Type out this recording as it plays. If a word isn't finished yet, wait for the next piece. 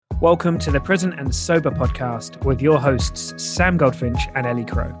Welcome to the Present and Sober podcast with your hosts, Sam Goldfinch and Ellie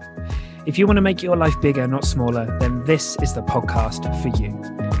Crow. If you want to make your life bigger, not smaller, then this is the podcast for you.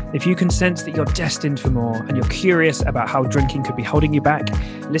 If you can sense that you're destined for more and you're curious about how drinking could be holding you back,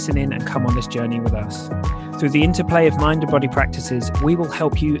 listen in and come on this journey with us. Through the interplay of mind and body practices, we will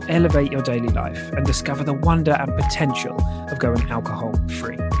help you elevate your daily life and discover the wonder and potential of going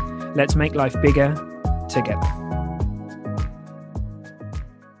alcohol-free. Let's make life bigger together.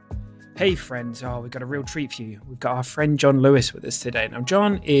 Hey friends, we've got a real treat for you. We've got our friend John Lewis with us today. Now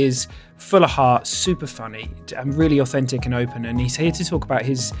John is full of heart, super funny, and really authentic and open, and he's here to talk about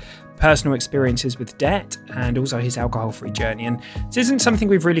his personal experiences with debt and also his alcohol-free journey. And this isn't something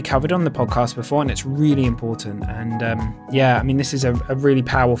we've really covered on the podcast before, and it's really important. And this is a really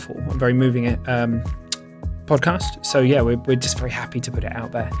powerful and very moving podcast. So we're just very happy to put it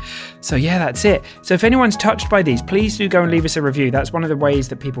out there. So that's it. So if anyone's touched by these, please do go and leave us a review. That's one of the ways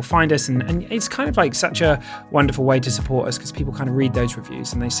that people find us, and it's kind of like such a wonderful way to support us, because people kind of read those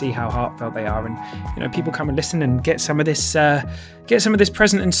reviews and they see how heartfelt they are, and people come and listen and get some of this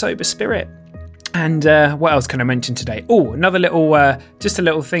present and sober spirit. And what else can I mention today? Oh, another just a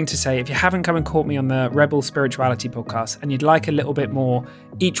little thing to say. If you haven't come and caught me on the Rebel Spirituality podcast and you'd like a little bit more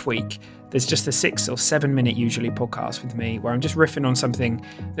each week, there's just a 6 or 7 minute usually podcast with me where I'm just riffing on something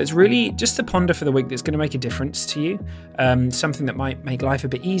that's really just to ponder for the week that's going to make a difference to you. Something that might make life a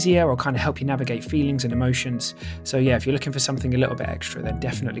bit easier or kind of help you navigate feelings and emotions. So if you're looking for something a little bit extra, then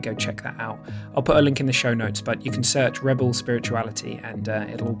definitely go check that out. I'll put a link in the show notes, but you can search Rebel Spirituality and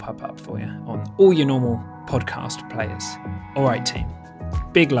it'll all pop up for you on all your normal podcast players. All right, team.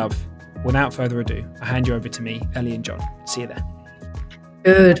 Big love. Without further ado, I hand you over to me, Ellie and John. See you there.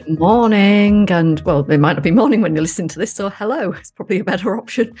 Good morning, and well, it might not be morning when you listen to this, so hello, it's probably a better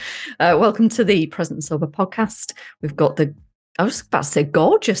option. Welcome to the Present and Sober podcast. We've got I was about to say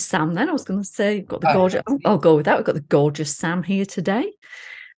gorgeous Sam then, I was going to say, we've got the gorgeous, I'll go with that, we've got the gorgeous Sam here today,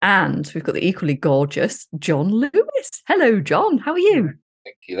 and we've got the equally gorgeous John Lewis. Hello, John, how are you?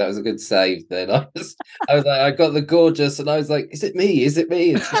 Thank you, that was a good save then. I was like, I got the gorgeous, and I was like, is it me?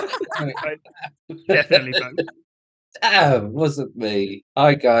 Definitely both. Damn, wasn't me.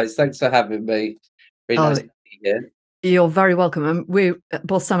 Hi guys, thanks for having me. Really nice to be here. You're very welcome. And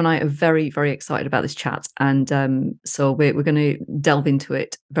both Sam and I are very, very excited about this chat, and so we're going to delve into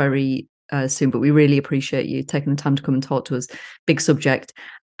it very soon. But we really appreciate you taking the time to come and talk to us. Big subject,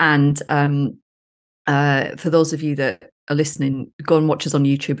 and for those of you that are listening, go and watch us on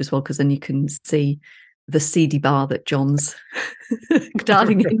YouTube as well, because then you can see the seedy bar that John's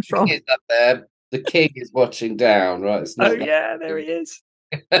darting in from. He's up there. The king is watching down, right? There he is.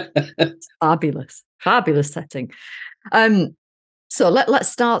 Fabulous setting. So let's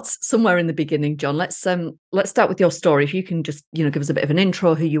start somewhere in the beginning, John. Let's start with your story. If you can just give us a bit of an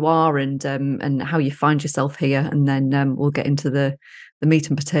intro, who you are and how you find yourself here, and then we'll get into the meat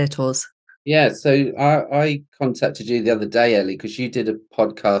and potatoes. Yeah, so I contacted you the other day, Ellie, because you did a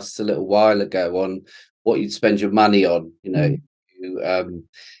podcast a little while ago on what you'd spend your money on.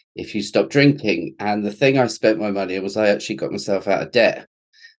 If you stop drinking, and the thing I spent my money on was I actually got myself out of debt,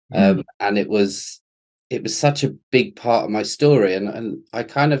 and it was such a big part of my story, and I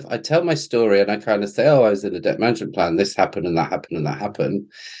tell my story and I kind of say, I was in a debt management plan, this happened and that happened and that happened,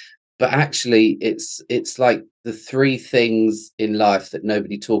 but actually it's like the 3 things in life that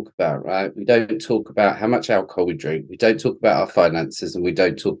nobody talk about, right? We don't talk about how much alcohol we drink, we don't talk about our finances, and we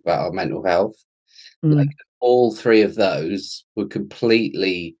don't talk about our mental health. Like all 3 of those were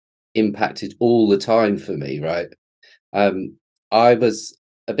completely impacted all the time for me, right? I was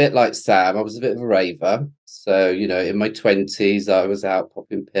a bit like Sam, I was a bit of a raver. So, in my 20s, I was out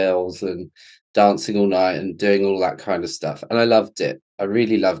popping pills and dancing all night and doing all that kind of stuff. And I loved it. I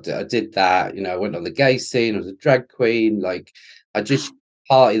really loved it. I did that. I went on the gay scene. I was a drag queen. Like, I just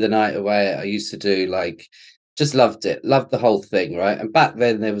party the night away. I used to do, just loved it. Loved the whole thing, right? And back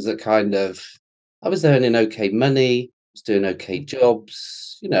then there was a kind of, I was earning okay money, I was doing okay jobs.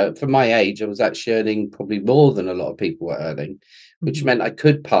 For my age, I was actually earning probably more than a lot of people were earning, which meant I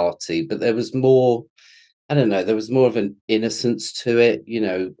could party, but there was more, I don't know, there was more of an innocence to it.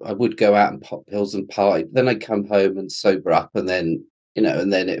 I would go out and pop pills and party, then I'd come home and sober up, and then,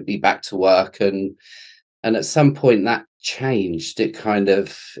 and then it'd be back to work. And at some point that changed. It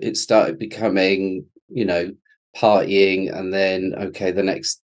started becoming, partying, and then, okay, the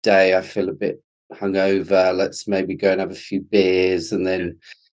next day I feel a bit hungover, let's maybe go and have a few beers, and then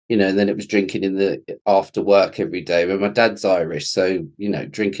and then it was drinking in the after work every day. But my dad's Irish, so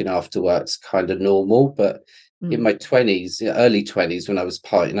drinking after work's kind of normal. But in my 20s, early 20s, when I was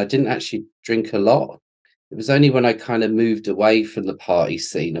partying, I didn't actually drink a lot. it was only when I kind of moved away from the party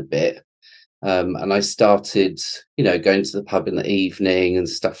scene a bit, and I started, going to the pub in the evening and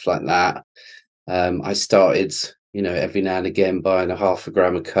stuff like that. I started, every now and again buying a half a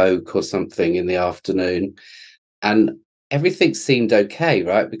gram of Coke or something in the afternoon, and everything seemed okay,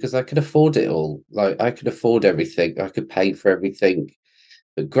 right? Because I could afford it all. Like, I could afford everything. I could pay for everything.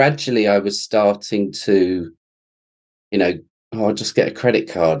 But gradually I was starting to, I'll just get a credit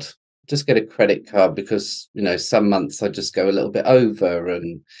card. Just get a credit card because, some months I just go a little bit over.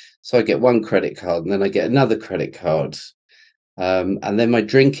 And so I get one credit card and then I get another credit card. And then my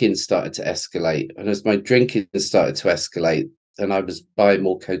drinking started to escalate. And as my drinking started to escalate, then I was buying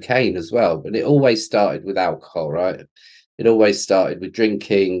more cocaine as well. But it always started with alcohol, right? It always started with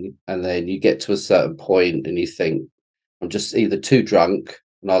drinking. And then you get to a certain point and you think, I'm just either too drunk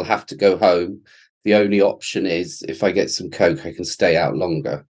and I'll have to go home. The only option is if I get some Coke, I can stay out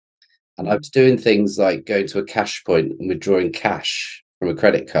longer. And I was doing things like going to a cash point and withdrawing cash from a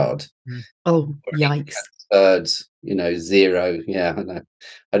credit card. Oh, yikes. Transferred, zero. Yeah, I know.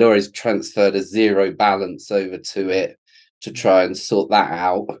 I'd always transferred a zero balance over to it to try and sort that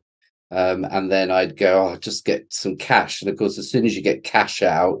out. And then I'd go, I'll just get some cash. And of course, as soon as you get cash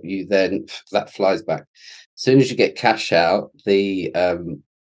out, that flies back. As soon as you get cash out, the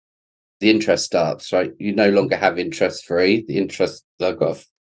interest starts, right? You no longer have interest free. The interest, I've got to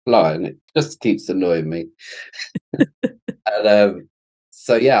fly, and it just keeps annoying me. And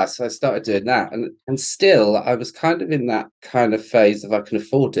so I started doing that, and still I was kind of in that kind of phase of I can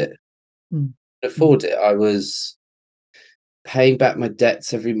afford it. Afford it. I was paying back my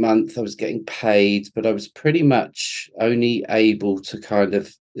debts every month. I was getting paid, but I was pretty much only able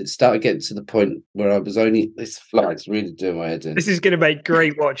to it started getting to the point where I was only, this flight's really doing my head in. This is going to make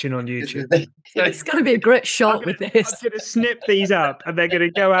great watching on YouTube. It's going to be a great shot with this. I'm going to snip these up and they're going to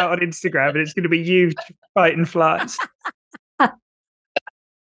go out on Instagram and it's going to be you fighting flies.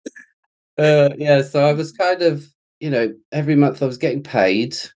 So I was kind of, every month I was getting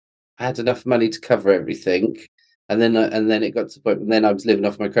paid. I had enough money to cover everything. And then it got to the point, and then I was living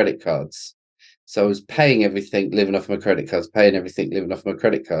off my credit cards. So I was paying everything, living off my credit cards, paying everything, living off my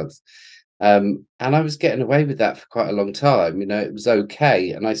credit cards. And I was getting away with that for quite a long time. It was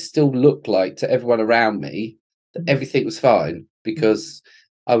okay. And I still looked like to everyone around me that everything was fine because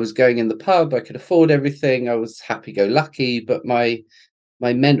I was going in the pub. I could afford everything. I was happy-go-lucky, but my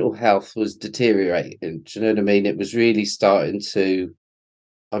mental health was deteriorating. Do you know what I mean? It was really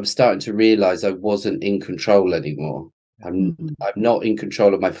I was starting to realize I wasn't in control anymore. I'm not in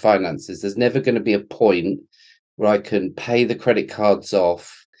control of my finances. There's never going to be a point where I can pay the credit cards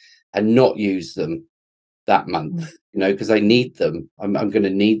off and not use them that month, because I need them. I'm going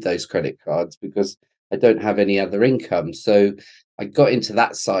to need those credit cards because I don't have any other income. So I got into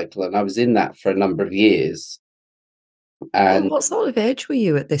that cycle and I was in that for a number of years. And what sort of age were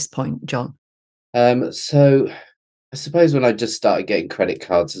you at this point, John? So I suppose when I just started getting credit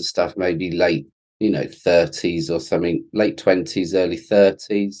cards and stuff, maybe late, 30s or something, late 20s, early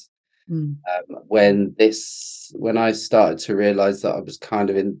 30s. When I started to realize that I was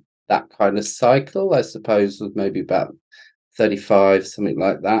kind of in that kind of cycle, I suppose was maybe about 35, something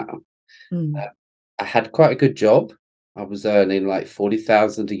like that. I had quite a good job. I was earning like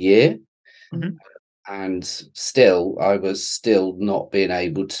 40,000 a year. And still, I was still not being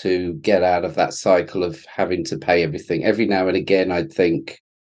able to get out of that cycle of having to pay everything. Every now and again, I'd think,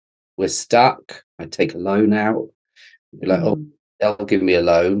 we're stuck. I'd take a loan out. Be like, oh, they'll give me a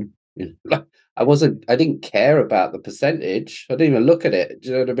loan. I didn't care about the percentage. I didn't even look at it. Do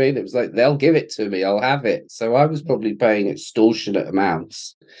you know what I mean? It was like, they'll give it to me. I'll have it. So I was probably paying extortionate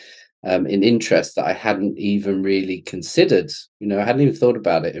amounts in interest that I hadn't even really considered. I hadn't even thought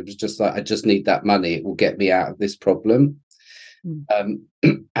about it. It was just like, I just need that money. It will get me out of this problem.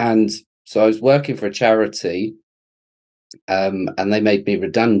 And so I was working for a charity, and they made me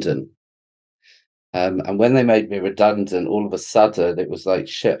redundant. And when they made me redundant, all of a sudden it was like,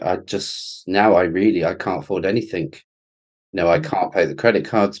 shit, I can't afford anything. I can't pay the credit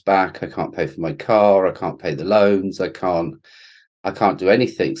cards back. I can't pay for my car. I can't pay the loans. I can't do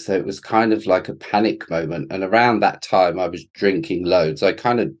anything. So it was kind of like a panic moment. And around that time, I was drinking loads. I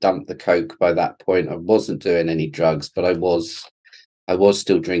kind of dumped the Coke by that point. I wasn't doing any drugs, but I was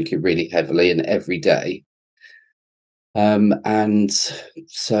still drinking really heavily and every day. And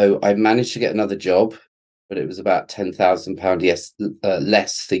so I managed to get another job, but it was about £10,000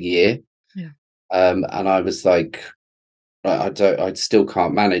 less a year. And I was like, right, I still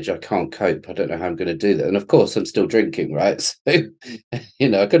can't manage. I can't cope. I don't know how I'm going to do that. And of course, I'm still drinking, right? So,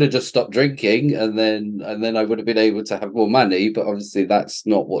 I could have just stopped drinking, and then I would have been able to have more money. But obviously, that's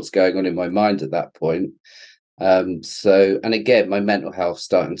not what's going on in my mind at that point. So, and again, my mental health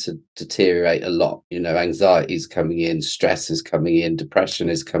starting to deteriorate a lot. Anxiety is coming in, stress is coming in, depression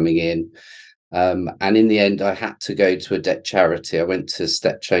is coming in. And in the end, I had to go to a debt charity. I went to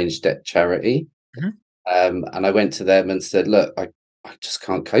Step Change Debt Charity. And I went to them and said, look, I just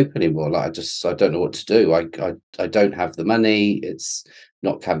can't cope anymore. Like, I don't know what to do. I don't have the money. It's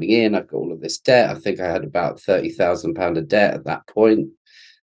not coming in. I've got all of this debt. I think I had about £30,000 of debt at that point.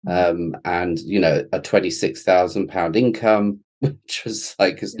 And, a £26,000 income, which was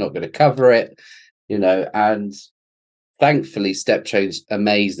like, it's not going to cover it, and thankfully, Step Change,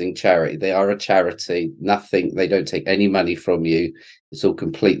 amazing charity. They are a charity. They don't take any money from you. It's all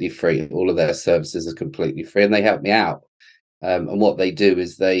completely free. All of their services are completely free, and they help me out. And what they do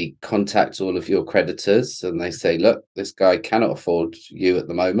is they contact all of your creditors and they say, look, this guy cannot afford you at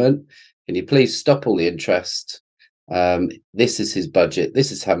the moment. Can you please stop all the interest? This is his budget.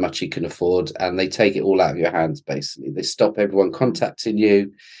 This is how much he can afford. And they take it all out of your hands, basically. They stop everyone contacting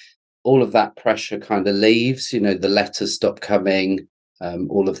you. All of that pressure kind of leaves, the letters stop coming,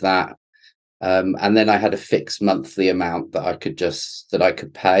 all of that. And then I had a fixed monthly amount that I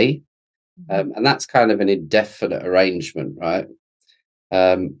could pay. And that's kind of an indefinite arrangement, right?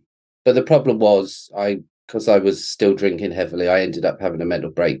 But the problem was because I was still drinking heavily, I ended up having a mental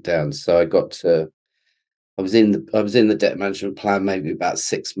breakdown. So I was in the debt management plan maybe about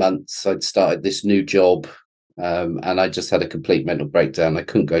 6 months. I'd started this new job. And I just had a complete mental breakdown. I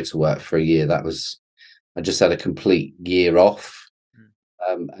couldn't go to work for a year. I just had a complete year off.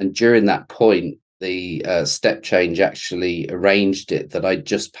 And during that point, the Step Change actually arranged it that I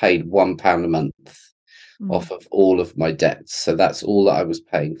just paid £1 a month off of all of my debts. So that's all that I was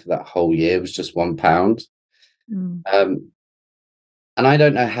paying for that whole year, was just £1. And I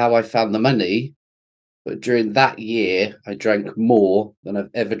don't know how I found the money, but during that year, I drank more than I've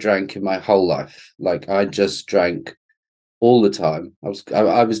ever drank in my whole life. Like, I just drank all the time.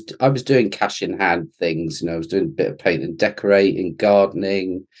 I was doing cash in hand things. I was doing a bit of paint and decorating,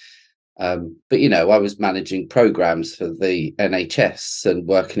 gardening. But I was managing programs for the NHS and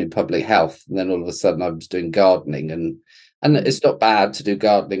working in public health. And then all of a sudden, I was doing gardening, and it's not bad to do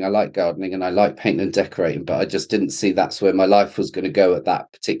gardening. I like gardening and I like painting and decorating, but I just didn't see that's where my life was going to go at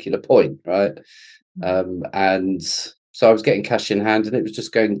that particular point, right? And so I was getting cash in hand, and it was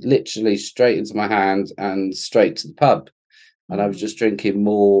just going literally straight into my hand and straight to the pub. And I was just drinking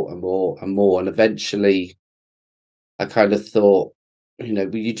more and more and more. And eventually I kind of thought, well,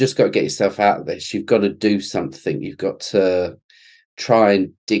 you just got to get yourself out of this. You've got to do something. You've got to try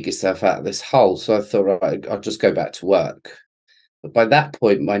and dig yourself out of this hole. So I thought, right, I'll just go back to work. But by that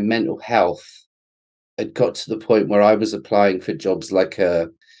point, my mental health had got to the point where I was applying for jobs like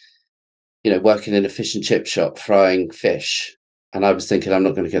working in a fish and chip shop, frying fish. And I was thinking, I'm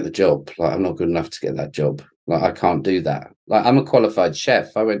not going to get the job. Like, I'm not good enough to get that job. Like, I can't do that. Like, I'm a qualified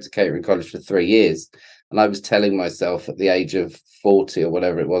chef. I went to catering college for 3 years. And I was telling myself at the age of 40 or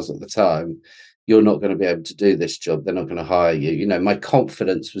whatever it was at the time, you're not going to be able to do this job. They're not going to hire you. My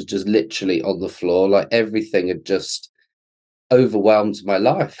confidence was just literally on the floor. Like, everything had just overwhelmed my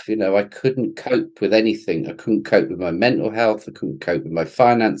life. I couldn't cope with anything. I couldn't cope with my mental health. I couldn't cope with my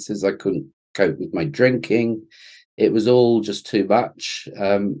finances. I couldn't cope with my drinking. It was all just too much.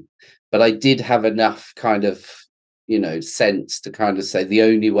 But I did have enough kind of, sense to kind of say the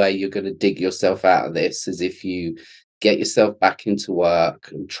only way you're going to dig yourself out of this is if you get yourself back into work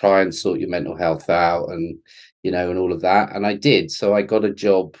and try and sort your mental health out, and and all of that. And I did. So I got a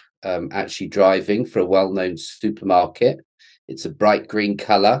job actually driving for a well-known supermarket. It's a bright green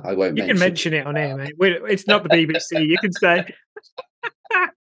colour. I won't. You can mention it on air, mate. It's not the BBC. You can say.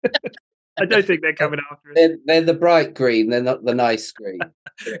 I don't think they're coming after us. They're the bright green. They're not the nice green.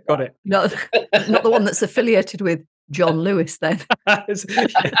 Got it. Not the one that's affiliated with John Lewis, then. Very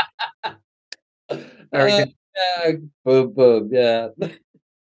good. Yeah, boom, boom, yeah.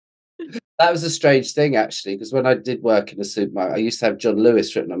 That was a strange thing, actually, because when I did work in a supermarket, I used to have John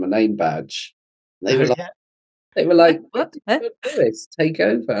Lewis written on my name badge. They were like, What? John Lewis, take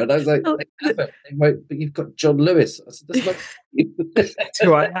over. And I was like, take over. They won't, but you've got John Lewis. I said, that's not you. That's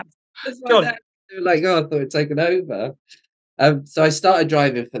who I am. John. They were like, oh, I thought it'd taken over. So I started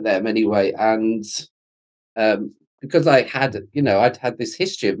driving for them anyway. And because I had, I'd had this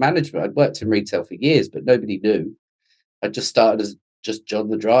history of management. I'd worked in retail for years, but nobody knew. I just started as just John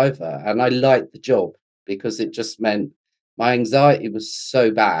the driver. And I liked the job because it just meant my anxiety was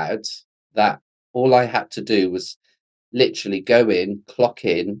so bad that all I had to do was literally go in, clock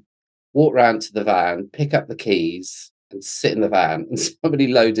in, walk round to the van, pick up the keys and sit in the van, and somebody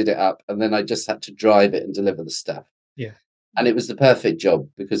loaded it up, and then I just had to drive it and deliver the stuff. Yeah. And it was the perfect job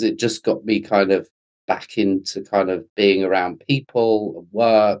because it just got me kind of back into kind of being around people and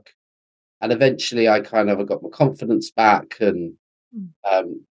work. And eventually I got my confidence back, and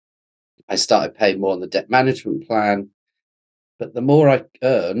I started paying more on the debt management plan. But the more I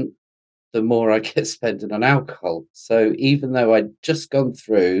earn, the more I get spending on alcohol. So even though I'd just gone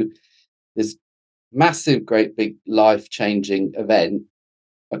through this massive, great big life-changing event,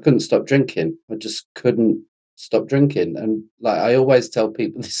 I couldn't stop drinking. I just couldn't stop drinking. And like I always tell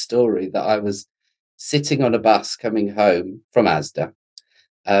people this story, that I was sitting on a bus coming home from Asda.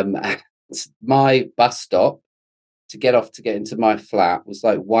 And my bus stop to get off to get into my flat was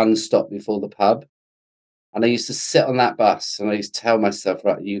like one stop before the pub. And I used to sit on that bus and I used to tell myself,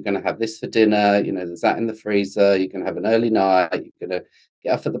 right, you're going to have this for dinner. You know, there's that in the freezer. You can have an early night. You're going to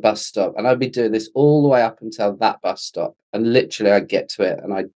get off at the bus stop. And I'd be doing this all the way up until that bus stop. And literally I'd get to it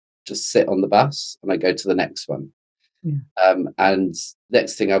and I'd just sit on the bus and I go to the next one. Yeah. And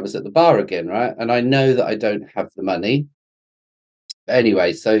next thing I was at the bar again, right? And I know that I don't have the money. But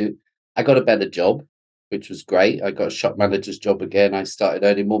anyway, so I got a better job, which was great. I got a shop manager's job again. I started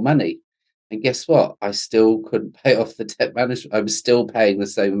earning more money. And guess what? I still couldn't pay off the debt management. I was still paying the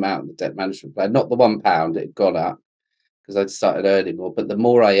same amount of the debt management plan, not the £1. It had gone up because I'd started earning more. But the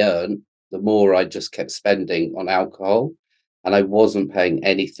more I earned, the more I just kept spending on alcohol. And I wasn't paying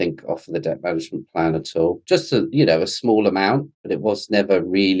anything off of the debt management plan at all. Just a small amount, but it was never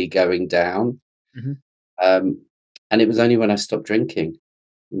really going down. Mm-hmm. And it was only when I stopped drinking.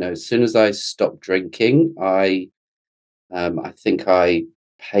 You know, as soon as I stopped drinking, I think I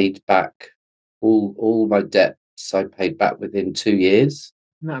paid back all my debts. I paid back within 2 years.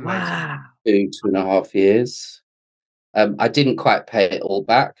 Wow. 2.5 years. I didn't quite pay it all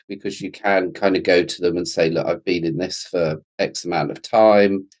back because you can kind of go to them and say, look, I've been in this for X amount of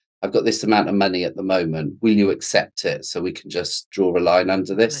time. I've got this amount of money at the moment. Will you accept it? So we can just draw a line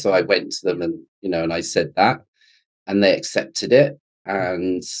under this. So I went to them and I said that, and they accepted it.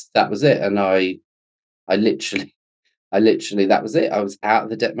 And that was it. And I literally, that was it. I was out of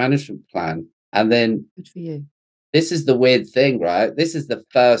the debt management plan. And then Good for you. this is the weird thing, right? This is the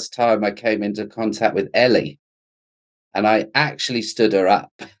first time I came into contact with Ellie. And I actually stood her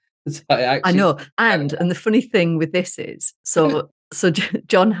up. So I know. And the funny thing with this is, so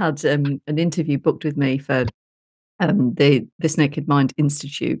John had an interview booked with me for the This Naked Mind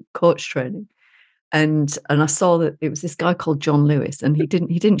Institute coach training. And I saw that it was this guy called John Lewis, and he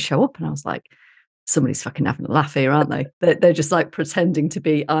didn't show up. And I was like, somebody's fucking having a laugh here, aren't they? They're just like pretending to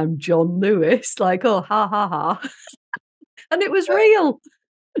be, I'm John Lewis, like, oh, ha, ha, ha. And it was real.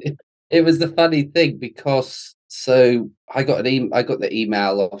 It was the funny thing because so I got the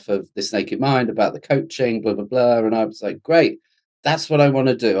email off of This Naked Mind about the coaching, blah, blah, blah. And I was like, great, that's what I want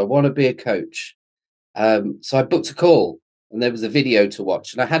to do. I want to be a coach. So I booked a call and there was a video to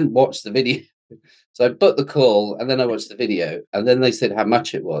watch and I hadn't watched the video. So I booked the call and then I watched the video and then they said how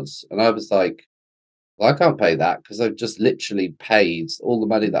much it was. And I was like, well, I can't pay that because I've just literally paid all the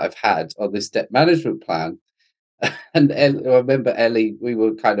money that I've had on this debt management plan. And I remember Ellie, we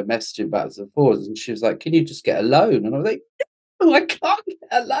were kind of messaging backwards and forwards, and she was like, "Can you just get a loan?" And I was like, "No, I can't get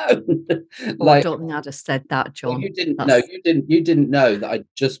a loan." I don't think I'd have said that, John. Well, you didn't know that I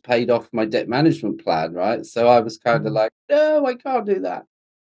just paid off my debt management plan, right? So I was kind of like, "No, I can't do that."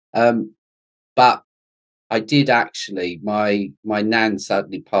 But I did actually. My nan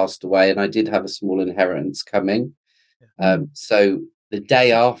sadly passed away, and I did have a small inheritance coming. So the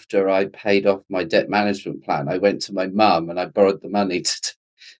day after I paid off my debt management plan, I went to my mum and I borrowed the money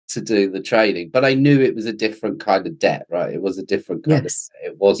to do the training. But I knew it was a different kind of debt, right? It was a different kind of debt.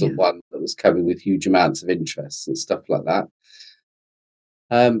 It wasn't one that was coming with huge amounts of interest and stuff like that.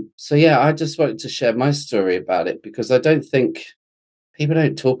 So yeah, I just wanted to share my story about it because I don't think people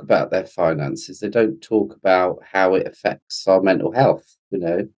don't talk about their finances. They don't talk about how it affects our mental health, you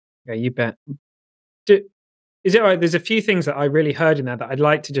know? Yeah, you bet. Is it all right? There's a few things that I really heard in there that I'd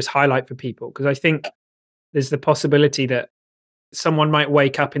like to just highlight for people, because I think there's the possibility that someone might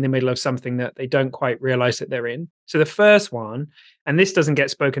wake up in the middle of something that they don't quite realize that they're in. So the first one, and this doesn't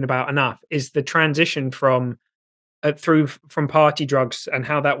get spoken about enough, is the transition from party drugs and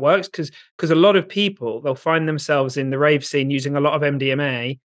how that works. Because a lot of people, they'll find themselves in the rave scene using a lot of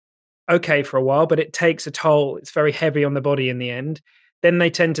MDMA, okay, for a while, but it takes a toll. It's very heavy on the body in the end. Then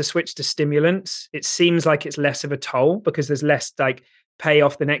they tend to switch to stimulants. It seems like it's less of a toll because there's less like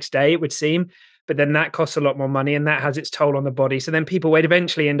payoff the next day, it would seem. But then that costs a lot more money and that has its toll on the body. So then people would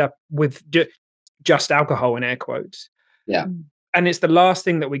eventually end up with just alcohol in air quotes. Yeah. And it's the last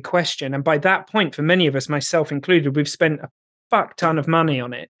thing that we question. And by that point, for many of us, myself included, we've spent a fuck ton of money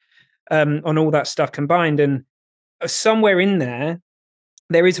on it, on all that stuff combined. And somewhere in there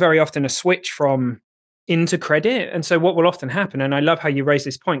is very often a switch from into credit. And so what will often happen, and I love how you raise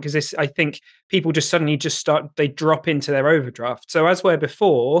this point, because this, I think people just suddenly they drop into their overdraft. So as where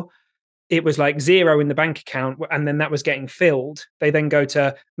before, it was like 0 in the bank account and then that was getting filled. They then go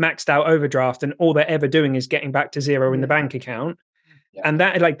to maxed out overdraft and all they're ever doing is getting back to 0 in the bank account. Yeah. And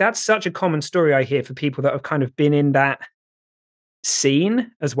that's such a common story I hear for people that have kind of been in that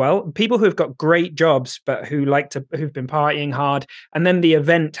scene as well. People who have got great jobs, but who've been partying hard. And then the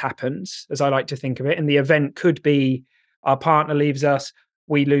event happens, as I like to think of it. And the event could be our partner leaves us,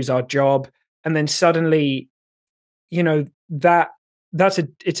 we lose our job. And then suddenly,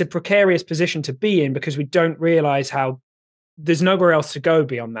 it's a precarious position to be in, because we don't realize how there's nowhere else to go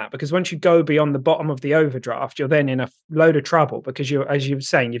beyond that. Because once you go beyond the bottom of the overdraft, you're then in a load of trouble, because as you were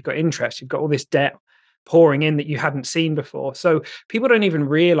saying, you've got interest, you've got all this debt pouring in that you hadn't seen before. So people don't even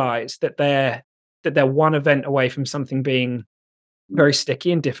realize that they're one event away from something being very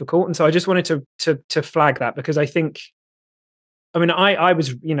sticky and difficult. And so I just wanted to flag that, because I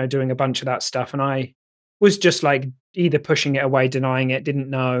was, doing a bunch of that stuff, and I was just like either pushing it away, denying it, didn't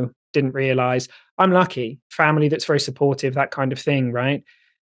know, didn't realize. I'm lucky, family that's very supportive, that kind of thing, right?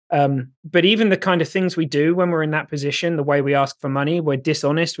 But even the kind of things we do when we're in that position, the way we ask for money, we're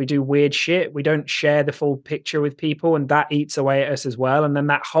dishonest, we do weird shit, we don't share the full picture with people, and that eats away at us as well. And then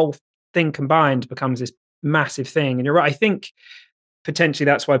that whole thing combined becomes this massive thing. And you're right, I think potentially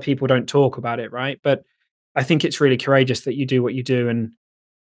that's why people don't talk about it, right? But I think it's really courageous that you do what you do. And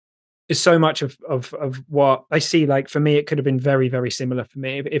is so much of what I see, like for me, it could have been very, very similar for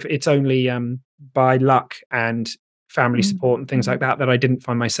me if it's only by luck and family support and things like that I didn't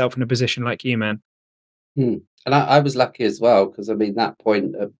find myself in a position like you, man. And I was lucky as well, because that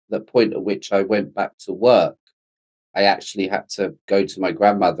point at which I went back to work, I actually had to go to my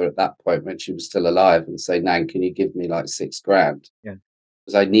grandmother at that point when she was still alive and say, Nan, can you give me like $6,000? Yeah,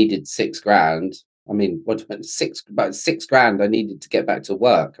 because I needed $6,000. About $6,000 I needed to get back to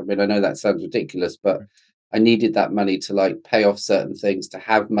work. I know that sounds ridiculous, but I needed that money to like pay off certain things, to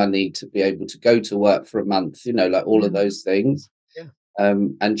have money to be able to go to work for a month, like all of those things. Yeah.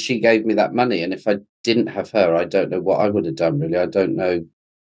 And she gave me that money. And if I didn't have her, I don't know what I would have done, really. I don't know.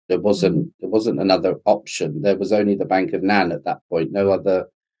 There wasn't another option. There was only the Bank of Nan at that point. No other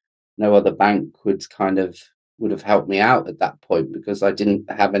bank would have helped me out at that point, because I didn't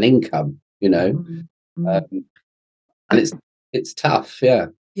have an income, and it's tough. Yeah.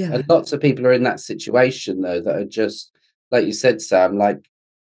 And lots of people are in that situation, though, that are just, like you said, Sam, like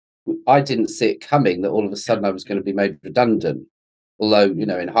I didn't see it coming that all of a sudden I was going to be made redundant. Although,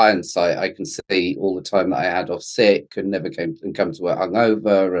 in hindsight, I can see all the time that I had off sick and never come to work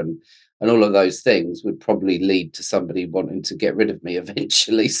hungover, and all of those things would probably lead to somebody wanting to get rid of me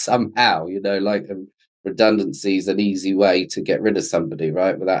eventually somehow, like redundancy is an easy way to get rid of somebody,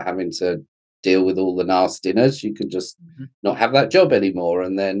 right? Without having to deal with all the nastiness. You can just not have that job anymore,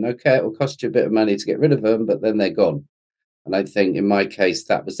 and then it will cost you a bit of money to get rid of them, but then they're gone. And I think in my case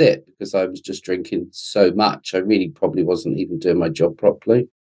that was it, because I was just drinking so much. I really probably wasn't even doing my job properly.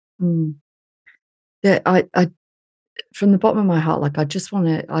 Yeah, I from the bottom of my heart, like I just want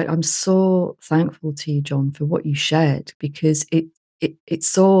to, I'm so thankful to you, John, for what you shared, because it's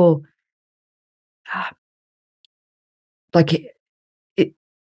so like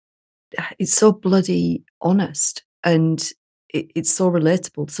it's so bloody honest, and it's so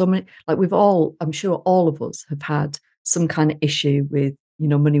relatable. So many, like I'm sure all of us have had some kind of issue with,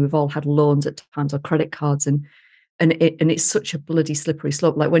 money. We've all had loans at times, or credit cards, and it's such a bloody slippery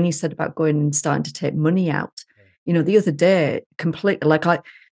slope. Like when you said about going and starting to take money out, the other day, completely, like I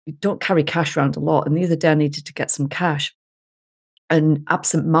don't carry cash around a lot, and the other day I needed to get some cash, and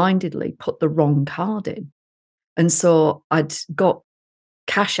absent-mindedly put the wrong card in, and so I'd got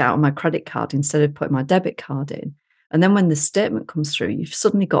cash out on my credit card instead of putting my debit card in. And then when the statement comes through, you've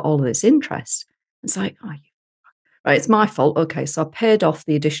suddenly got all of this interest. It's like, right, it's my fault. Okay, so I paid off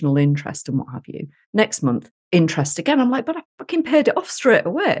the additional interest and what have you. Next month, interest again. I'm like, but I fucking paid it off straight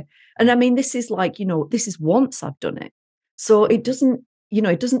away. And this is like, this is once I've done it. So it doesn't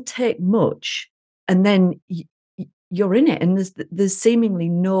take much. And then you're in it, and there's seemingly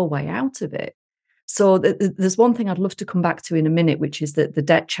no way out of it. So there's one thing I'd love to come back to in a minute, which is the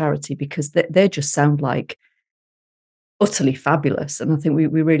debt charity, because they just sound like utterly fabulous. And I think we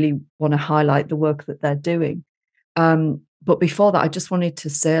really want to highlight the work that they're doing. But before that, I just wanted to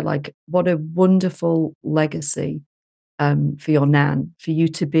say, like, what a wonderful legacy for your Nan, for you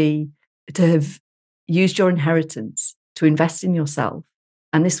to have used your inheritance to invest in yourself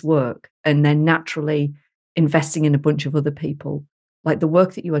and this work, and then naturally investing in a bunch of other people. Like, the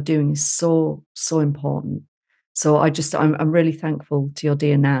work that you are doing is so, so important. So I'm really thankful to your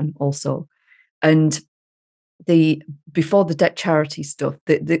dear Nan also. And before the debt charity stuff,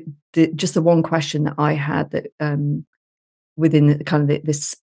 just the one question that I had that within the kind of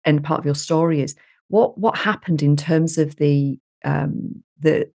this end part of your story is what happened in terms of the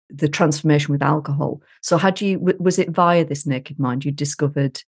transformation with alcohol. So was it via this Naked Mind you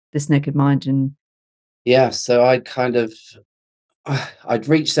discovered this Naked Mind? And so I'd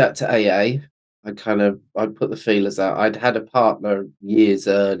reached out to AA. I'd put the feelers out. I'd had a partner years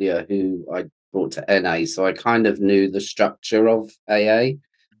earlier who I brought to NA, so I kind of knew the structure of AA.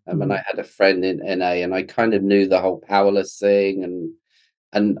 And I had a friend in NA, and I kind of knew the whole powerless thing,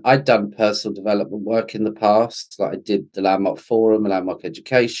 and I'd done personal development work in the past. Like, I did the Landmark Forum and Landmark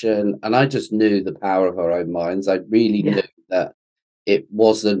Education, and I just knew the power of our own minds. I really knew that it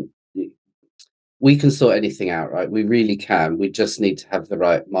wasn't, we can sort anything out, right? We really can. We just need to have the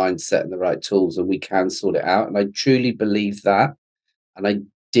right mindset and the right tools, and we can sort it out. And I truly believe that. And I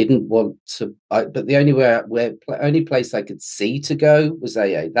didn't want to, but the only place I could see to go was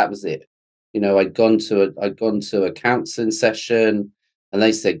AA. That was it. I'd gone to a counselling session, and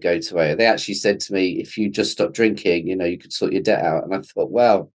they said go to AA. They actually said to me, if you just stop drinking, you could sort your debt out. And I thought,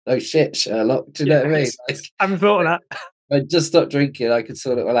 well, no shit, Sherlock. Do you know what I mean? I haven't thought of that. I just stopped drinking, I could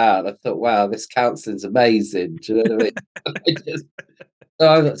sort it all out. And I thought, wow, this counselling's amazing. Do you know what I mean?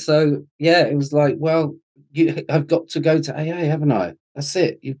 So it was like, well, I've got to go to AA, haven't I? That's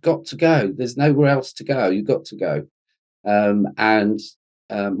it. You've got to go. There's nowhere else to go. You've got to go. And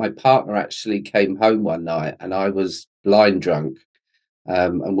my partner actually came home one night, and I was blind drunk.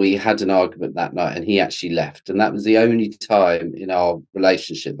 And we had an argument that night, and he actually left. And that was the only time in our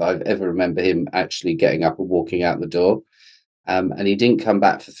relationship that I've ever remember him actually getting up and walking out the door. And he didn't come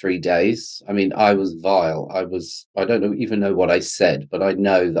back for 3 days. I mean, I was vile. I don't even know what I said, but I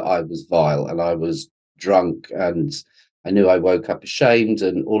know that I was vile, and I was drunk, and I knew I woke up ashamed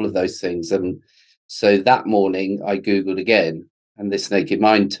and all of those things. And so that morning I Googled again, and this Naked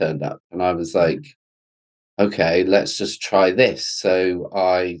Mind turned up, and I was like, okay, let's just try this. So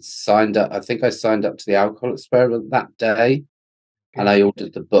I signed up. I think I signed up to the alcohol experiment that day, and I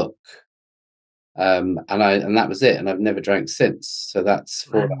ordered the book. And that was it. And I've never drank since. So that's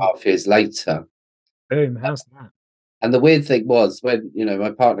 4.5 years later. Boom. How's that? And the weird thing was when,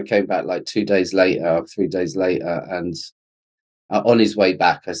 my partner came back like 2 days later, 3 days later, and on his way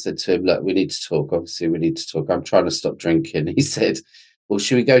back, I said to him, look, we need to talk. Obviously, we need to talk. I'm trying to stop drinking. He said, well,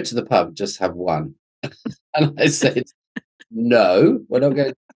 should we go to the pub? Just have one. And I said, no, we're not going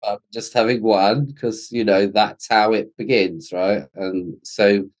to the pub, just having one, because, that's how it begins, right? And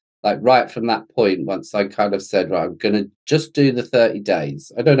so, like, right from that point, once I kind of said, right, I'm going to just do the 30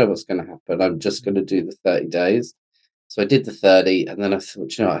 days. I don't know what's going to happen. I'm just going to do the 30 days. So I did the 30, and then I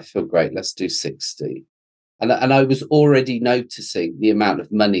thought, I feel great. Let's do 60. And I was already noticing the amount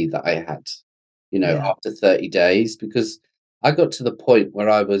of money that I had, after 30 days, because I got to the point where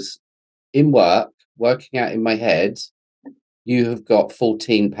I was in work, working out in my head, you have got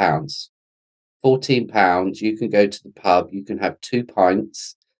 £14. £14, you can go to the pub, you can have 2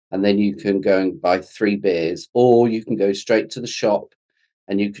 pints, and then you can go and buy 3 beers, or you can go straight to the shop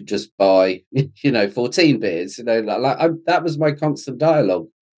and you could just buy, 14 beers, that was my constant dialogue.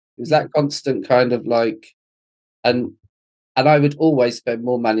 It was that constant kind of like, and I would always spend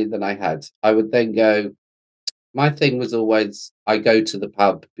more money than I had. I would then go, my thing was always, I go to the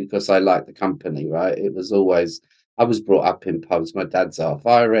pub because I like the company, right? It was always, I was brought up in pubs. My dad's half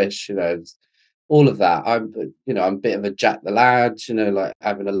Irish, all of that. I'm a bit of a Jack the Lad, like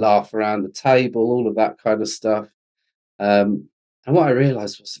having a laugh around the table, all of that kind of stuff. And what I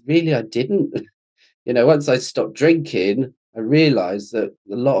realized was really I didn't, once I stopped drinking, I realized that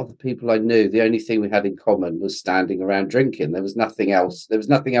a lot of the people I knew, the only thing we had in common was standing around drinking. There was nothing else. There was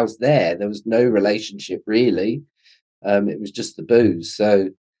nothing else there. There was no relationship really. It was just the booze. So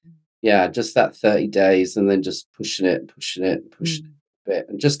yeah, just that 30 days, and then just pushing it a bit,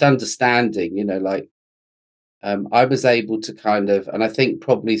 and just understanding, I was able to kind of, and I think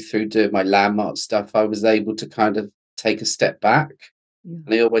probably through doing my Landmark stuff, I was able to kind of take a step back. Yeah.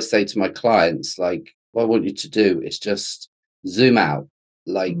 And I always say to my clients, like, what I want you to do is just zoom out,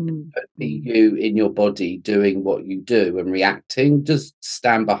 like be you in your body doing what you do and reacting. Just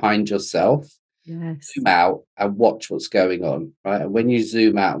stand behind yourself. Yes. Zoom out and watch what's going on, right? And when you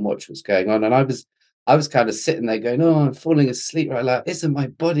zoom out and watch what's going on, and I was kind of sitting there going, oh, I'm falling asleep, right? Like, isn't my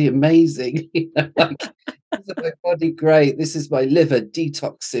body amazing? Like, isn't my body great? This is my liver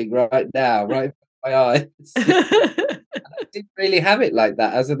detoxing right now, right? my eyes. I didn't really have it like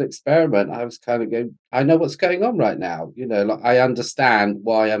that as an experiment. I was kind of going, I know what's going on right now. Like I understand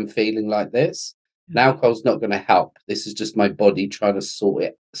why I'm feeling like this. And alcohol's not going to help. This is just my body trying to sort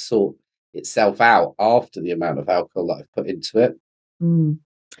itself out after the amount of alcohol that I've put into it.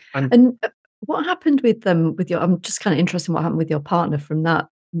 And what happened with I'm just kind of interested in what happened with your partner from that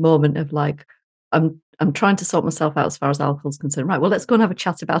moment of like, I'm trying to sort myself out as far as alcohol's concerned. Right. Well, let's go and have a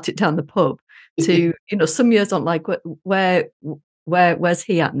chat about it down the pub. To some years on, like where's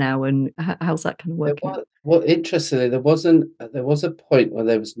he at now, and how's that kind of working? Well, interestingly, there was a point where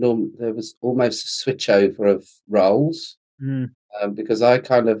there was almost a switch over of roles, because I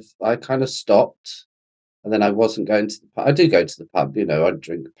kind of stopped, and then I wasn't going to the pub. I do go to the pub, I'd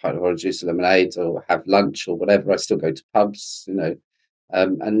drink a pint of orange juice and lemonade or have lunch or whatever. I still go to pubs,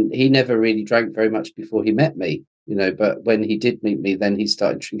 and he never really drank very much before he met me, but when he did meet me, then he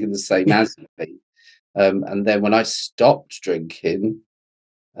started drinking the same as me. And then when I stopped drinking,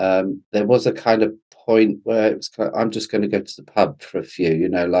 there was a kind of point where it was I'm just going to go to the pub for a few,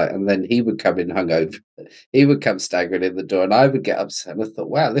 and then he would come in hungover. He would come staggering in the door and I would get upset. And I thought,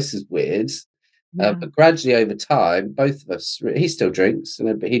 wow, this is weird. But gradually over time, both of us, he still drinks,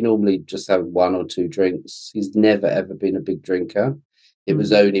 but he normally just have 1 or 2 drinks. He's never, ever been a big drinker. It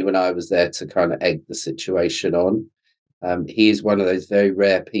was only when I was there to kind of egg the situation on. He is one of those very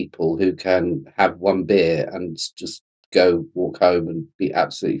rare people who can have 1 beer and just walk home and be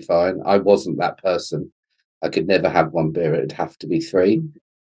absolutely fine. I wasn't that person. I could never have 1 beer. It'd have to be 3. It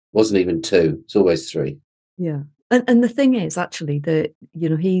wasn't even 2. It's always 3. Yeah. And the thing is actually that,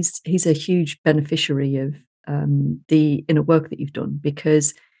 he's a huge beneficiary of the inner work that you've done,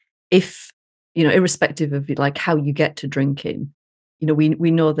 because if, irrespective of like how you get to drinking,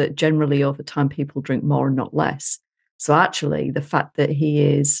 we know that generally over time people drink more and not less. So actually the fact that he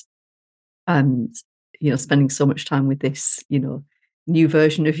is, spending so much time with this, new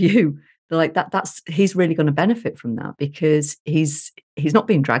version of you, like he's really going to benefit from that, because he's not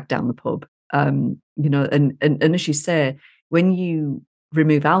being dragged down the pub. And as you say, when you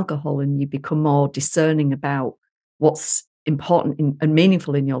remove alcohol and you become more discerning about what's important and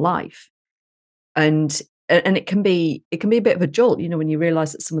meaningful in your life, and it can be a bit of a jolt, when you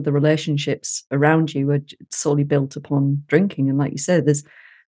realize that some of the relationships around you are solely built upon drinking, and like you said,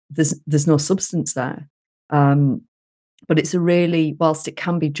 there's no substance there. But it's whilst it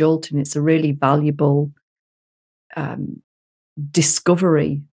can be jolting, it's a really valuable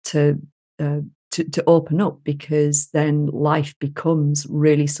discovery to open up, because then life becomes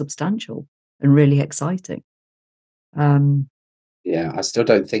really substantial and really exciting. Yeah, I still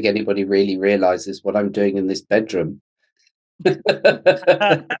don't think anybody really realizes what I'm doing in this bedroom. Because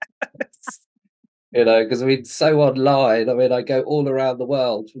so online. I go all around the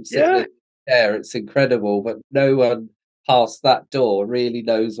world from sitting in a chair. It's incredible, but no one past that door really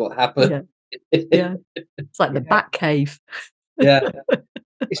knows what happened. Yeah. It's like the Bat Cave. Yeah.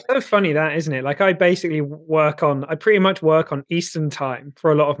 It's so funny that, isn't it? Like I pretty much work on Eastern time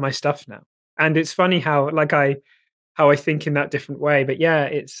for a lot of my stuff now. And it's funny how I think in that different way. But yeah,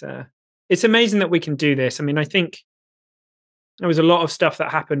 it's amazing that we can do this. I think there was a lot of stuff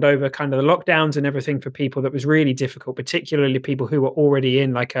that happened over kind of the lockdowns and everything for people that was really difficult, particularly people who were already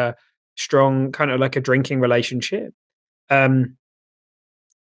in like a strong kind of like a drinking relationship. But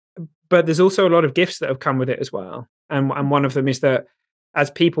there's also a lot of gifts that have come with it as well. And one of them is that as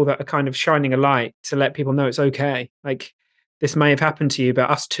people that are kind of shining a light to let people know it's okay. Like this may have happened to you, but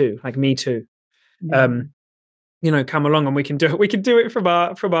us too, like me too. Come along and we can do it. We can do it from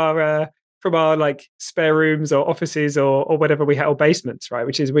our like spare rooms or offices or whatever we have, or basements, right?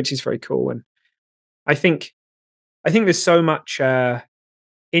 Which is very cool. And I think there's so much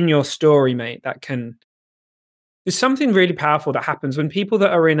in your story, mate, there's something really powerful that happens when people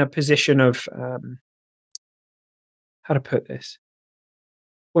that are in a position of how to put this.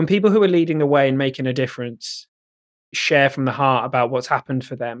 When people who are leading the way and making a difference share from the heart about what's happened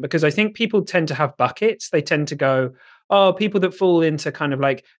for them, because I think people tend to have buckets. They tend to go, oh, people that fall into kind of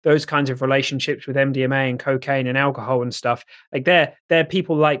like those kinds of relationships with MDMA and cocaine and alcohol and stuff, like they're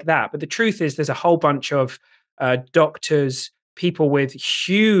people like that. But the truth is there's a whole bunch of doctors, people with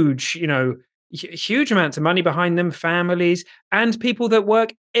huge amounts of money behind them, families, and people that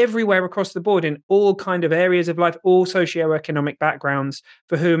work everywhere across the board in all kind of areas of life, all socioeconomic backgrounds,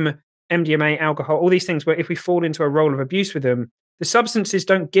 for whom MDMA, alcohol, all these things, where if we fall into a role of abuse with them, the substances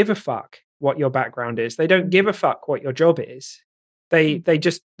don't give a fuck what your background is. They don't give a fuck what your job is. They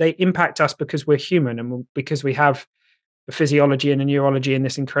impact us because we're human and because we have a physiology and a neurology in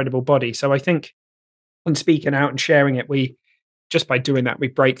this incredible body. So I think on speaking out and sharing it, we just by doing that, we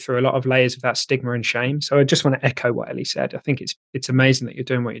break through a lot of layers of that stigma and shame. So I just want to echo what Ellie said. I think it's amazing that you're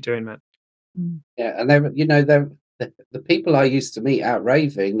doing what you're doing, man. Yeah, and they're the people I used to meet out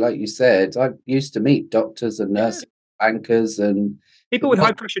raving, like you said. I used to meet doctors and nurses, bankers, and people with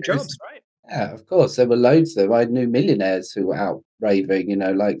high pressure jobs, right? Yeah, of course, there were loads of them. I knew millionaires who were out raving.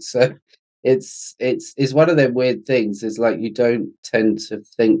 So. It's one of them weird things. Is like you don't tend to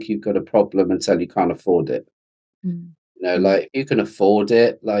think you've got a problem until you can't afford it. Like you can afford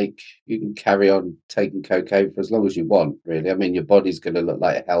it, like you can carry on taking cocaine for as long as you want, really. I mean, your body's going to look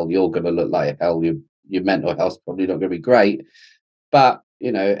like hell, you're going to look like hell, your mental health's probably not going to be great, but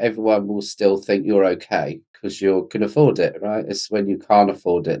everyone will still think you're okay because you can afford it, right? It's when you can't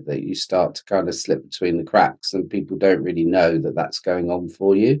afford it that you start to kind of slip between the cracks, and people don't really know that that's going on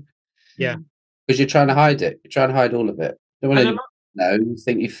for you. Yeah, because you're trying to hide it. You're trying to hide all of it. You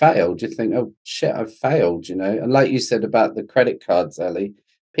think you failed. You think, oh shit, I've failed. And like you said about the credit cards, Ellie,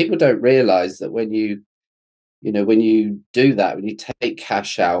 people don't realize that when you do that, when you take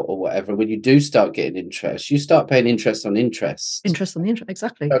cash out or whatever, when you do start getting interest, you start paying interest on interest. Interest on the interest,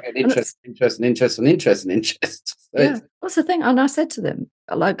 exactly. Interest on interest. So yeah, that's the thing. And I said to them,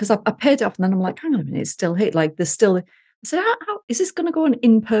 like, because I paid it off, and then I'm like, hang on a minute, it's still here. Like, there's still. I said, how is this going to go on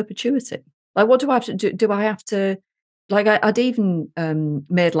in perpetuity? Like, what do I have to do? Do I have to? Like, I'd even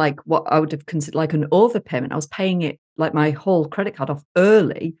made like what I would have considered like an overpayment. I was paying it like my whole credit card off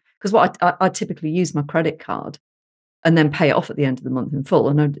early, because what I typically use my credit card and then pay it off at the end of the month in full.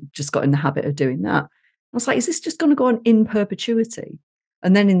 And I just got in the habit of doing that. I was like, is this just going to go on in perpetuity?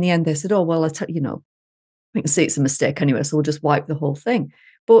 And then in the end, they said, oh, well, I can see it's a mistake anyway, so we'll just wipe the whole thing.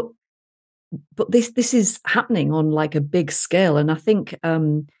 But this is happening on like a big scale. And I think,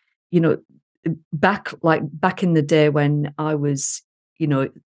 back in the day when I was,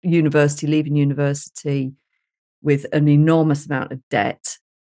 leaving university with an enormous amount of debt,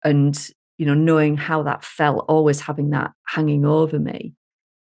 and, knowing how that felt, always having that hanging over me,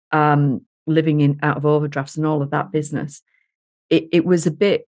 living out of overdrafts and all of that business,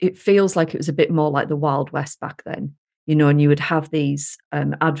 it feels like it was a bit more like the Wild West back then, and you would have these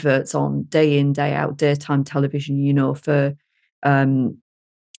adverts on day in, day out, daytime television, for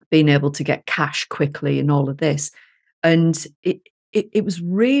being able to get cash quickly and all of this. And it was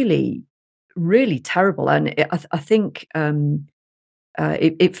really, really terrible. And I think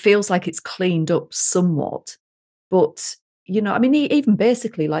it feels like it's cleaned up somewhat. But, even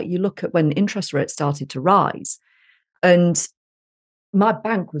basically, like you look at when interest rates started to rise, and my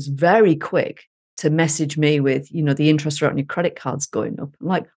bank was very quick to message me with, the interest rate on your credit card's going up. I'm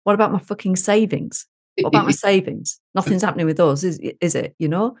like, what about my fucking savings? What about my savings? Nothing's happening with those, is it?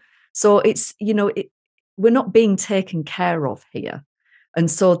 So it's, we're not being taken care of here. And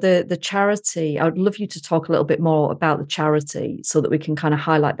so the charity, I would love you to talk a little bit more about the charity so that we can kind of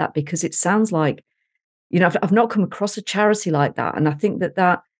highlight that, because it sounds like, I've not come across a charity like that. And I think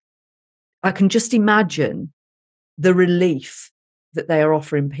that I can just imagine the relief that they are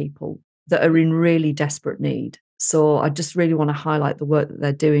offering people that are in really desperate need. So I just really want to highlight the work that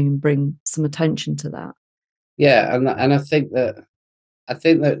they're doing and bring some attention to that. Yeah, and I think that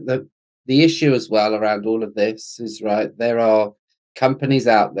the issue as well around all of this is, right, there are companies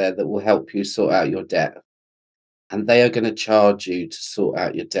out there that will help you sort out your debt, and they are going to charge you to sort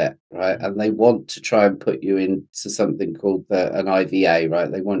out your debt, right? And they want to try and put you into something called an IVA,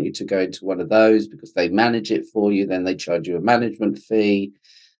 right? They want you to go into one of those because they manage it for you. Then they charge you a management fee.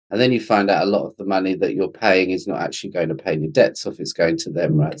 And then you find out a lot of the money that you're paying is not actually going to pay your debts off, it's going to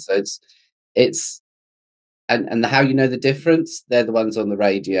them, right? So it's and how you know the difference, they're the ones on the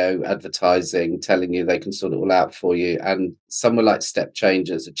radio advertising, telling you they can sort it all out for you. And somewhere like Step Change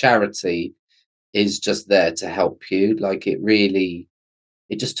as a charity is just there to help you. Like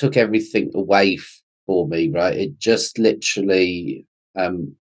it just took everything away for me, right? It just literally,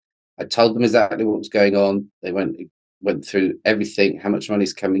 I told them exactly what was going on. They went through everything, how much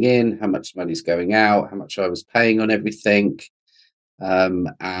money's coming in, how much money's going out, how much I was paying on everything.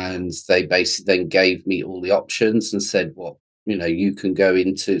 And they basically then gave me all the options and said, what, you can go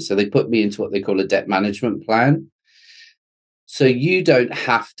into. So they put me into what they call a debt management plan. So you don't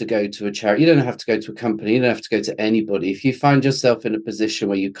have to go to a charity, you don't have to go to a company, you don't have to go to anybody. If you find yourself in a position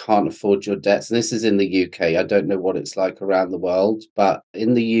where you can't afford your debts, and this is in the UK, I don't know what it's like around the world, but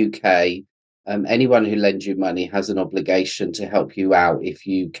in the UK, anyone who lends you money has an obligation to help you out. If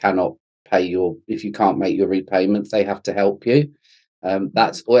you can't make your repayments, they have to help you.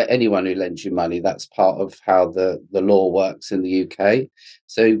 That's or anyone who lends you money. That's part of how the law works in the UK.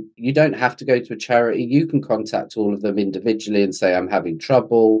 So you don't have to go to a charity. You can contact all of them individually and say, I'm having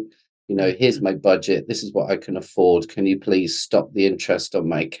trouble. You know, here's my budget. This is what I can afford. Can you please stop the interest on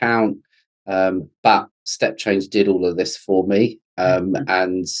my account? But Step Change did all of this for me.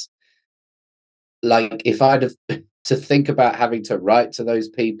 And like, if I'd have to think about having to write to those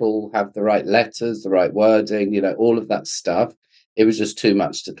people, have the right letters, the right wording, you know, all of that stuff, it was just too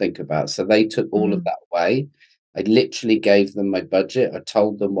much to think about. So they took all of that away. I literally gave them my budget. I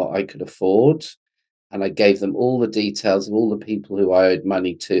told them what I could afford, and I gave them all the details of all the people who I owed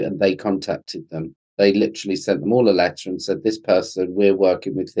money to, and they contacted them. They literally sent them all a letter and said, this person, we're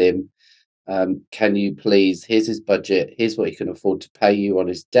working with him. Can you please, here's his budget, here's what he can afford to pay you on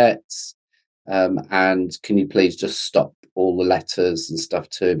his debts. And can you please just stop all the letters and stuff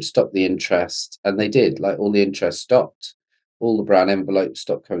to him, stop the interest? And they did. Like, all the interest stopped, all the brown envelopes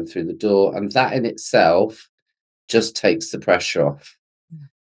stopped coming through the door, and that in itself just takes the pressure off.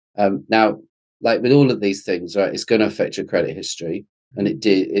 Now, like with all of these things, right, it's going to affect your credit history, and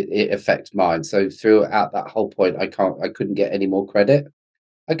it affected mine. So throughout that whole point, I couldn't get any more credit.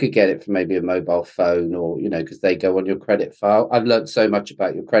 I could get it from maybe a mobile phone, or, you know, because they go on your credit file. I've learned so much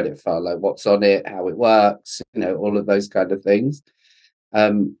about your credit file, like what's on it, how it works, you know, all of those kind of things.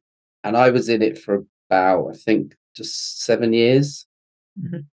 And I was in it for about, I think, just 7 years.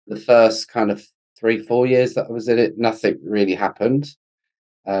 The first kind of 3-4 years that I was in it, nothing really happened.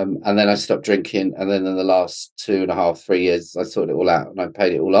 And then I stopped drinking. And then in the last 2.5-3 years, I sorted it all out and I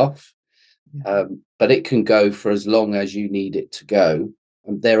paid it all off. But it can go for as long as you need it to go.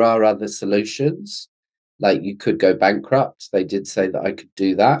 And there are other solutions, like you could go bankrupt. They did say that I could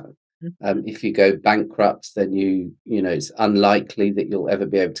do that. If you go bankrupt, then you know, it's unlikely that you'll ever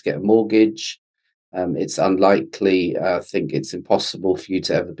be able to get a mortgage. It's unlikely, I think it's impossible for you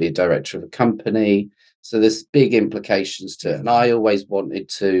to ever be a director of a company. So there's big implications to it. And I always wanted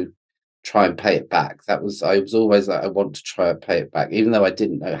to try and pay it back. I was always like, I want to try and pay it back, even though I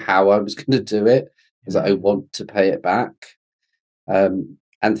didn't know how I was going to do it. I was like, I want to pay it back.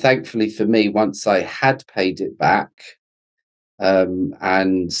 And thankfully for me, once I had paid it back, and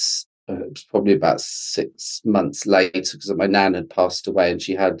it was probably about 6 months later, because my nan had passed away and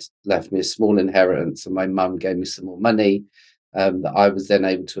she had left me a small inheritance, and my mum gave me some more money, that I was then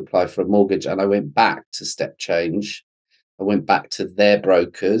able to apply for a mortgage. And I went back to Step Change. I went back to their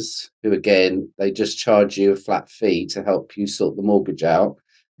brokers, who, again, they just charge you a flat fee to help you sort the mortgage out.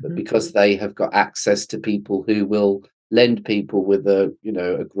 But because they have got access to people who will lend people with a, you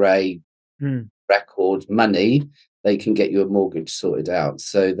know, a grey record money, they can get you a mortgage sorted out.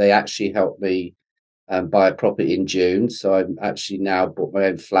 So they actually helped me buy a property in June. So I'm actually now bought my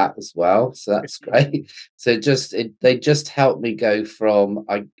own flat as well. So that's great. So they just helped me go from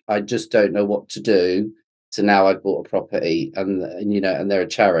I just don't know what to do to now I bought a property, and you know, and they're a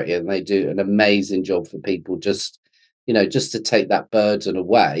charity and they do an amazing job for people, just, you know, just to take that burden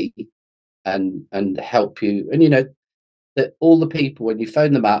away and help you. And, you know, that all the people, when you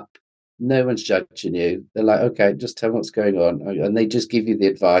phone them up, no one's judging you. They're like, okay, just tell me what's going on. And they just give you the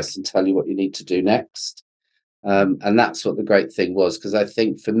advice and tell you what you need to do next. And that's what the great thing was, because I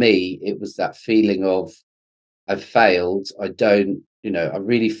think for me, it was that feeling of, I've failed. I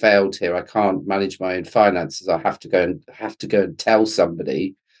really failed here. I can't manage my own finances. I have to go and tell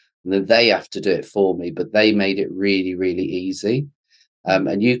somebody, and then they have to do it for me. But they made it really, really easy.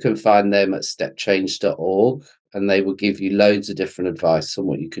 And you can find them at stepchange.org, and they will give you loads of different advice on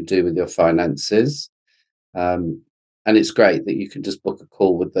what you can do with your finances. And it's great that you can just book a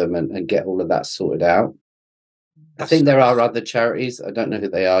call with them and get all of that sorted out. I think there are other charities. I don't know who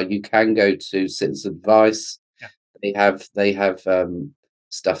they are. You can go to Citizen Advice. Yeah. They have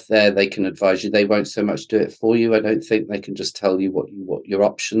stuff there. They can advise you. They won't so much do it for you. I don't think. They can just tell you what your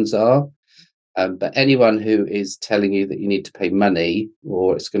options are. But anyone who is telling you that you need to pay money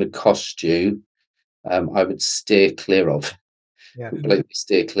or it's going to cost you, I would steer clear of. Completely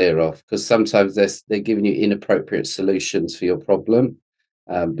steer clear of, because sometimes they're giving you inappropriate solutions for your problem,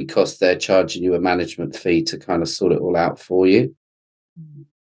 because they're charging you a management fee to kind of sort it all out for you.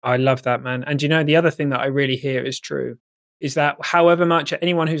 I love that, man. And you know, the other thing that I really hear is true is that however much,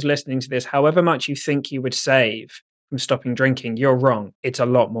 anyone who's listening to this, however much you think you would save from stopping drinking, you're wrong. It's a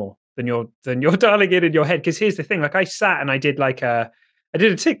lot more than you're dialing in your head. Because here's the thing, like I sat and I did a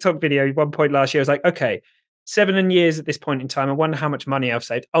TikTok video at one point last year. I was like, okay, 7 years at this point in time, I wonder how much money I've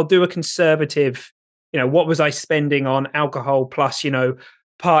saved. I'll do a conservative, you know, what was I spending on alcohol plus, you know,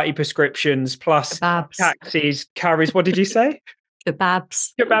 party prescriptions plus Kebabs. Taxis, carries. What did you say?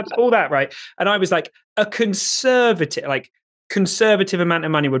 Kebabs, all that, right? And I was like, a conservative amount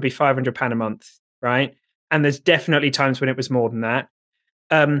of money would be £500 a month, right? And there's definitely times when it was more than that.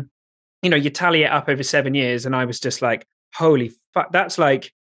 You know, you tally it up over 7 years, and I was just like, holy fuck, that's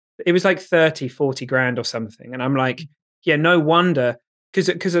like it was like 30, 40 grand or something. And I'm like, yeah, no wonder.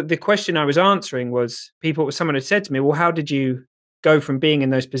 Because the question I was answering was someone had said to me, well, how did you go from being in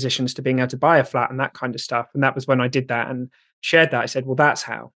those positions to being able to buy a flat and that kind of stuff? And that was when I did that and shared that. I said, well, that's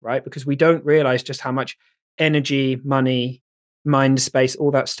how, right? Because we don't realize just how much energy, money, mind space,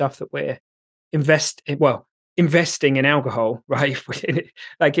 all that stuff that we're investing in alcohol, right?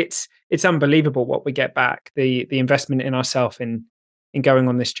 Like it's unbelievable what we get back, the investment in ourselves in going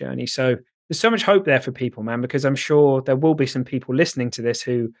on this journey. So there's so much hope there for people, man, because I'm sure there will be some people listening to this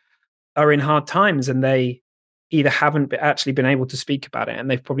who are in hard times and they either haven't actually been able to speak about it and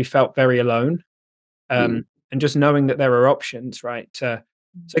they've probably felt very alone. And just knowing that there are options, right? So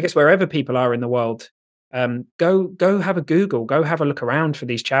I guess wherever people are in the world, go have a Google, go have a look around for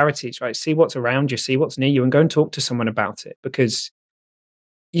these charities, right? See what's around you, see what's near you, and go and talk to someone about it, because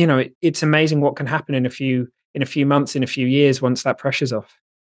it's amazing what can happen in a few months, in a few years, once that pressure's off.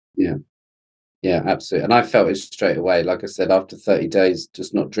 Yeah, absolutely. And I felt it straight away. Like I said, after 30 days,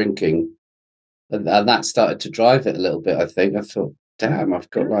 just not drinking, and that started to drive it a little bit. I think I thought, damn, I've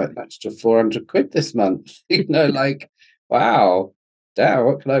got like an extra 400 quid this month. Like, wow, damn,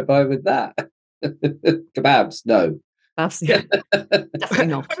 what can I buy with that? Kebabs? No. Yeah, definitely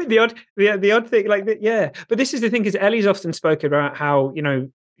not. I mean, the odd thing, like, yeah. But this is the thing, because Ellie's often spoken about how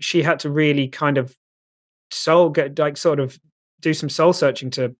she had to really kind of do some soul searching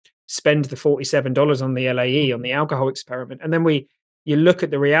to spend the $47 on the LAE, on the alcohol experiment, and then you look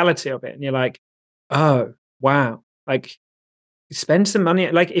at the reality of it, and you're like, oh wow, like spend some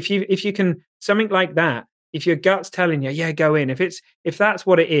money. Like if you can, something like that, if your gut's telling you, yeah, go in. If that's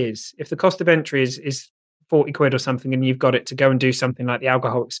what it is, if the cost of entry is 40 quid or something, and you've got it to go and do something like the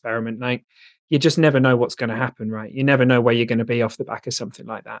alcohol experiment, like you just never know what's going to happen, right? You never know where you're going to be off the back of something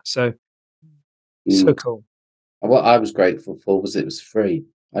like that. So so cool. What I was grateful for was it was free.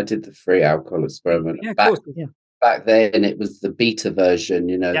 I did the free alcohol experiment. Yeah, of course. Back then it was the beta version,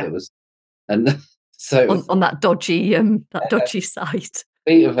 that was, and so on that dodgy site.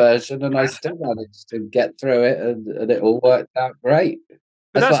 Beta version, and I still managed to get through it, and it all worked out great.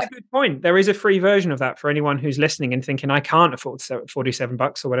 But that's a good point. There is a free version of that for anyone who's listening and thinking, I can't afford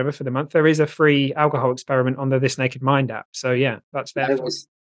 $47 or whatever for the month. There is a free alcohol experiment on the This Naked Mind app. So yeah, that's there.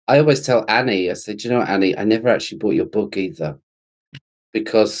 I always tell Annie, I said, Annie, I never actually bought your book either,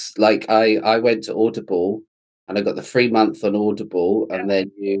 because like I went to Audible and I got the free month on Audible, and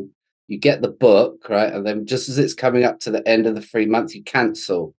then you get the book, right? And then just as it's coming up to the end of the free month, you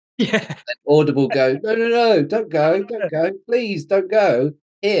cancel. Yeah. And Audible go, no, don't go, please don't go.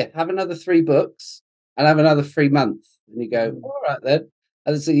 Here, have another 3 books and have another free month. And you go, all right then.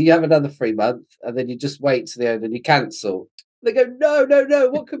 And so you have another free month, and then you just wait to the end and you cancel. They go, no,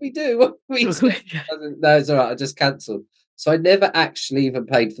 what can we do? What can we do? No, it's all right, I just cancelled. So I never actually even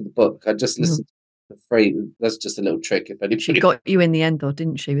paid for the book. I just listened for free. That's just a little trick. If anybody... She got you in the end, though,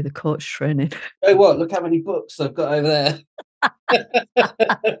 didn't she, with the coach training? Oh, what? Look how many books I've got over there.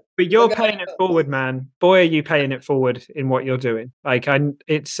 But you're paying it forward, man. Boy, are you paying it forward in what you're doing. Like,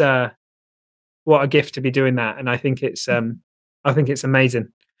 it's what a gift to be doing that, and I think it's amazing.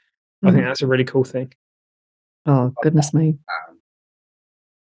 I think that's a really cool thing. Oh, goodness me.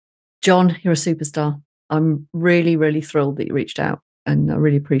 John, you're a superstar. I'm really, really thrilled that you reached out, and I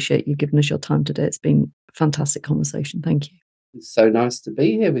really appreciate you giving us your time today. It's been a fantastic conversation. Thank you. It's so nice to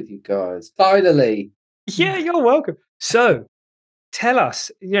be here with you guys. Finally. Yeah, you're welcome. So tell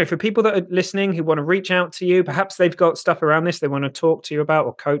us, for people that are listening who want to reach out to you, perhaps they've got stuff around this they want to talk to you about,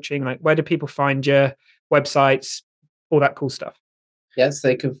 or coaching, like where do people find your websites, all that cool stuff? Yes,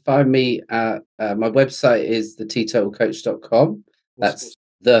 they can find me at my website is theteetotalcoach.com. That's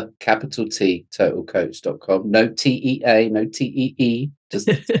the capital T totalcoach.com. No TEA, no TEE, just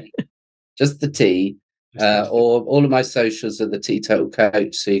the T. Just the T. Or all of my socials are the Teetotal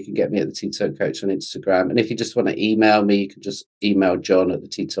Coach, so you can get me at the Teetotal Coach on Instagram. And if you just want to email me, you can just email John at the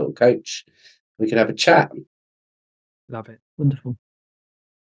Teetotal Coach. We can have a chat. Love it. Wonderful.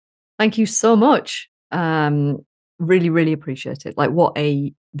 Thank you so much. Really, really appreciate it. Like,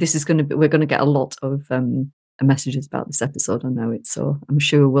 this is going to be, we're going to get a lot of messages about this episode. I know it, so I'm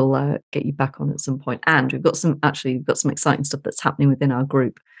sure we'll get you back on at some point. And we've got some exciting stuff that's happening within our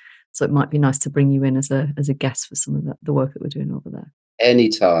group. So it might be nice to bring you in as a guest for some of the work that we're doing over there.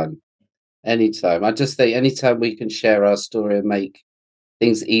 Anytime. I just think anytime we can share our story and make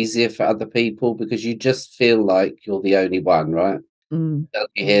things easier for other people, because you just feel like you're the only one, right? You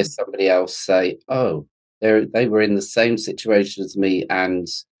hear somebody else say, oh, they were in the same situation as me and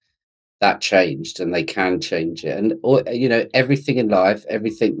that changed, and they can change it. And, everything in life,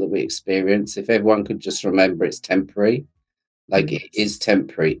 everything that we experience, if everyone could just remember it's temporary, Like, it is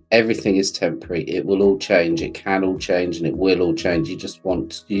temporary. Everything is temporary. It will all change. It can all change, and it will all change. You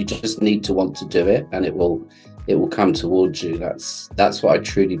just need to want to do it, and it will come towards you. That's what I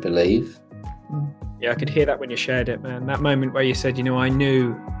truly believe. Yeah, I could hear that when you shared it, man. That moment where you said, I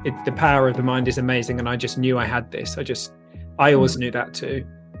knew the power of the mind is amazing, and I just knew I had this. I always knew that too.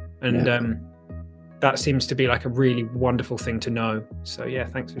 And that seems to be like a really wonderful thing to know. So yeah,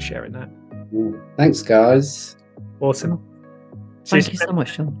 thanks for sharing that. Thanks, guys. Awesome. Thank you so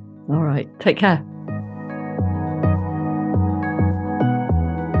much, John. All right. Take care.